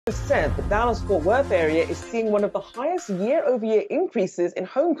Said the Dallas-Fort Worth area is seeing one of the highest year-over-year increases in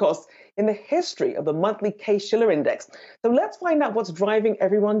home costs in the history of the monthly Case-Shiller Index. So let's find out what's driving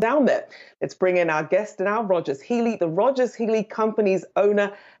everyone down there. Let's bring in our guest now, Rogers Healy, the Rogers Healy Company's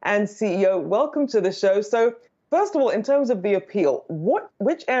owner and CEO. Welcome to the show. So first of all, in terms of the appeal,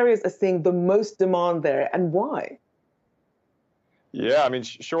 which areas are seeing the most demand there and why? Yeah, I mean,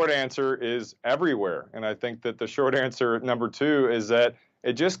 short answer is everywhere. And I think that the short answer, number two, is that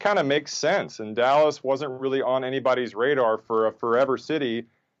it just kind of makes sense. And Dallas wasn't really on anybody's radar for a forever city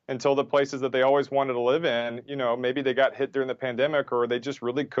until the places that they always wanted to live in, maybe they got hit during the pandemic or they just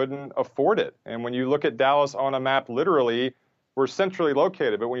really couldn't afford it. And when you look at Dallas on a map, literally, we're centrally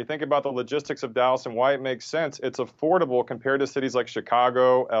located. But when you think about the logistics of Dallas and why it makes sense, it's affordable compared to cities like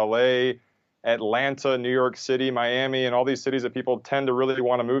Chicago, LA, Atlanta, New York City, Miami, and all these cities that people tend to really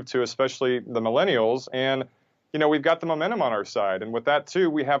want to move to, especially the millennials. And we've got the momentum on our side. And with that, too,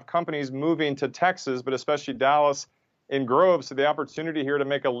 we have companies moving to Texas, but especially Dallas in Grove. So the opportunity here to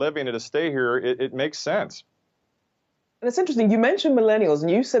make a living and to stay here, it makes sense. And it's interesting. You mentioned millennials, and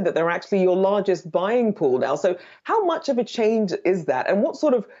you said that they're actually your largest buying pool now. So how much of a change is that? And what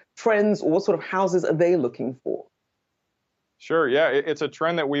sort of trends or what sort of houses are they looking for? Sure. Yeah, it's a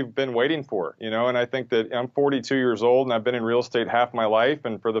trend that we've been waiting for, and I think that I'm 42 years old and I've been in real estate half my life.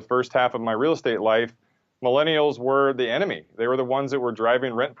 And for the first half of my real estate life, millennials were the enemy. They were the ones that were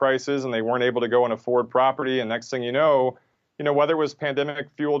driving rent prices and they weren't able to go and afford property. And next thing you know, whether it was pandemic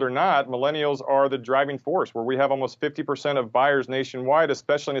fueled or not, millennials are the driving force where we have almost 50% of buyers nationwide,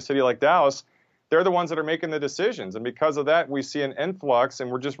 especially in a city like Dallas. They're the ones that are making the decisions. And because of that, we see an influx and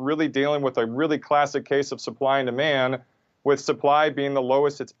we're just really dealing with a really classic case of supply and demand, with supply being the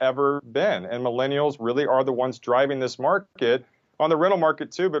lowest it's ever been. And millennials really are the ones driving this market. On the rental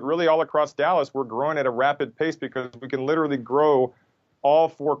market too, but really all across Dallas, we're growing at a rapid pace because we can literally grow all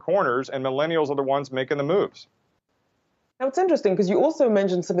four corners, and millennials are the ones making the moves. Now, it's interesting because you also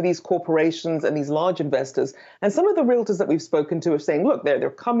mentioned some of these corporations and these large investors, and some of the realtors that we've spoken to are saying, look,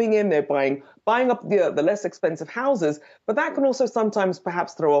 they're coming in, they're buying up the less expensive houses, but that can also sometimes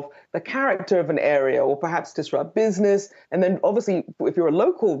perhaps throw off the character of an area or perhaps disrupt business. And then obviously, if you're a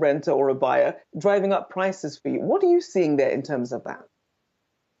local renter or a buyer, driving up prices for you. What are you seeing there in terms of that?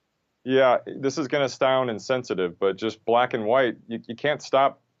 Yeah, this is going to sound insensitive, but just black and white, you can't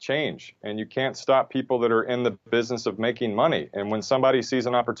stop change, and you can't stop people that are in the business of making money. And when somebody sees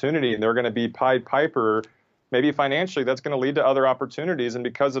an opportunity and they're going to be Pied Piper, maybe financially, that's going to lead to other opportunities. And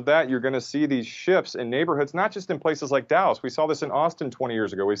because of that, you're going to see these shifts in neighborhoods, not just in places like Dallas. We saw this in Austin 20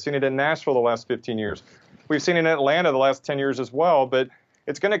 years ago. We've seen it in Nashville the last 15 years. We've seen it in Atlanta the last 10 years as well. But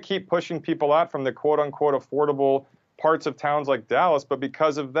it's going to keep pushing people out from the quote unquote affordable parts of towns like Dallas. But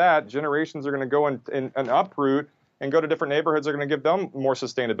because of that, generations are going to go and uproot and go to different neighborhoods are going to give them more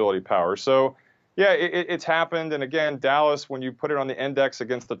sustainability power. So, yeah, it's happened. And again, Dallas, when you put it on the index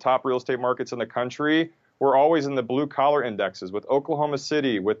against the top real estate markets in the country, we're always in the blue collar indexes with Oklahoma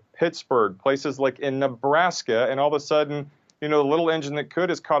City, with Pittsburgh, places like in Nebraska. And all of a sudden, the little engine that could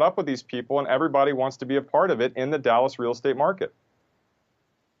is caught up with these people, and everybody wants to be a part of it in the Dallas real estate market.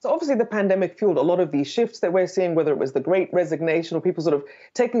 So obviously the pandemic fueled a lot of these shifts that we're seeing, whether it was the Great Resignation or people sort of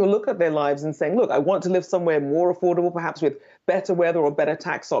taking a look at their lives and saying, look, I want to live somewhere more affordable, perhaps with better weather or better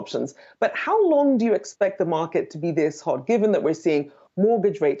tax options. But how long do you expect the market to be this hot, given that we're seeing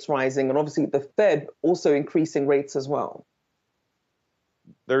mortgage rates rising and obviously the Fed also increasing rates as well?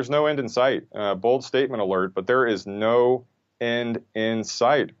 There's no end in sight. Bold statement alert, but there is no end in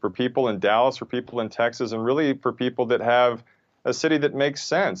sight for people in Dallas, for people in Texas, and really for people that have a city that makes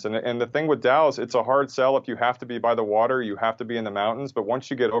sense. And the thing with Dallas, it's a hard sell if you have to be by the water, you have to be in the mountains. But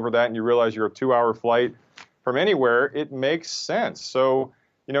once you get over that and you realize you're a 2-hour flight from anywhere, it makes sense. So,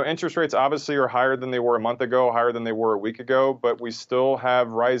 interest rates obviously are higher than they were a month ago, higher than they were a week ago, but we still have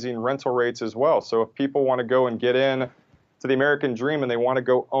rising rental rates as well. So if people want to go and get in to the American dream and they want to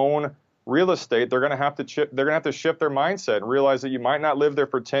go own real estate, they're going to have to shift their mindset and realize that you might not live there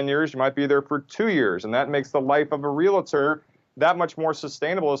for 10 years, you might be there for 2 years. And that makes the life of a realtor that much more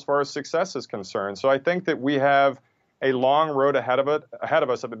sustainable as far as success is concerned. So I think that we have a long road ahead of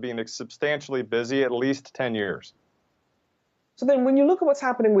us of it being substantially busy, at least 10 years. So then when you look at what's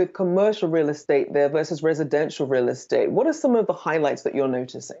happening with commercial real estate there versus residential real estate, what are some of the highlights that you're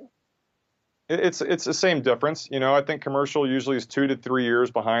noticing? It's the same difference. I think commercial usually is 2 to 3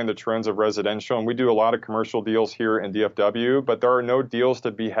 years behind the trends of residential. And we do a lot of commercial deals here in DFW, but there are no deals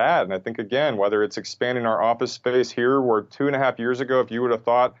to be had. And I think, again, whether it's expanding our office space here, where 2.5 years ago, if you would have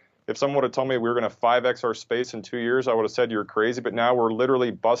thought, if someone would have told me we were going to 5x our space in 2 years, I would have said you're crazy. But now we're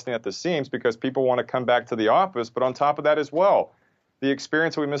literally busting at the seams because people want to come back to the office. But on top of that as well, the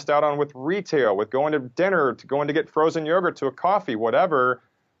experience we missed out on with retail, with going to dinner, to going to get frozen yogurt, to a coffee, whatever,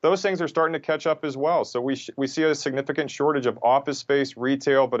 those things are starting to catch up as well. So we see a significant shortage of office space,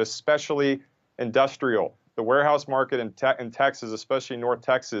 retail, but especially industrial. The warehouse market in Texas, especially North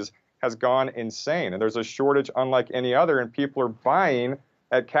Texas, has gone insane. And there's a shortage unlike any other, and people are buying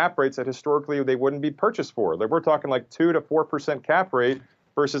at cap rates that historically they wouldn't be purchased for. Like, we're talking like 2 to 4% cap rate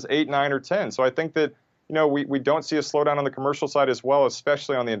versus 8, 9, or 10. So I think that, we don't see a slowdown on the commercial side as well,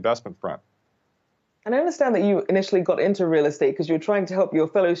 especially on the investment front. And I understand that you initially got into real estate because you were trying to help your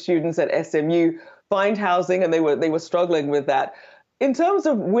fellow students at SMU find housing, and they were struggling with that. In terms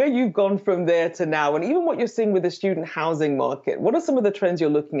of where you've gone from there to now, and even what you're seeing with the student housing market, what are some of the trends you're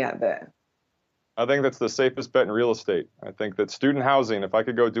looking at there? I think that's the safest bet in real estate. I think that student housing, if I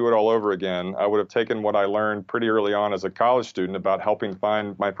could go do it all over again, I would have taken what I learned pretty early on as a college student about helping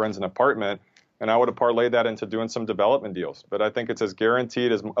find my friends an apartment, and I would have parlayed that into doing some development deals. But I think it's as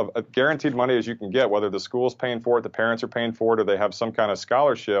guaranteed money as you can get, whether the school's paying for it, the parents are paying for it, or they have some kind of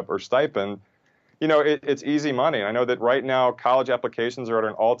scholarship or stipend. It's easy money. I know that right now college applications are at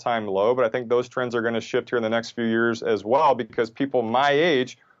an all-time low, but I think those trends are going to shift here in the next few years as well, because people my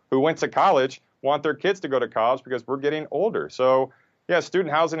age who went to college want their kids to go to college because we're getting older. So, yeah,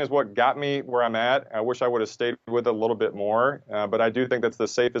 student housing is what got me where I'm at. I wish I would have stayed with it a little bit more, but I do think that's the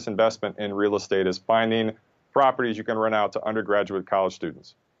safest investment in real estate, is finding properties you can rent out to undergraduate college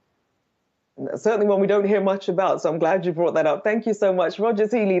students. Certainly one we don't hear much about, so I'm glad you brought that up. Thank you so much.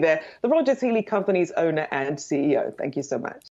 Rogers Healy there, the Rogers Healy Company's owner and CEO. Thank you so much.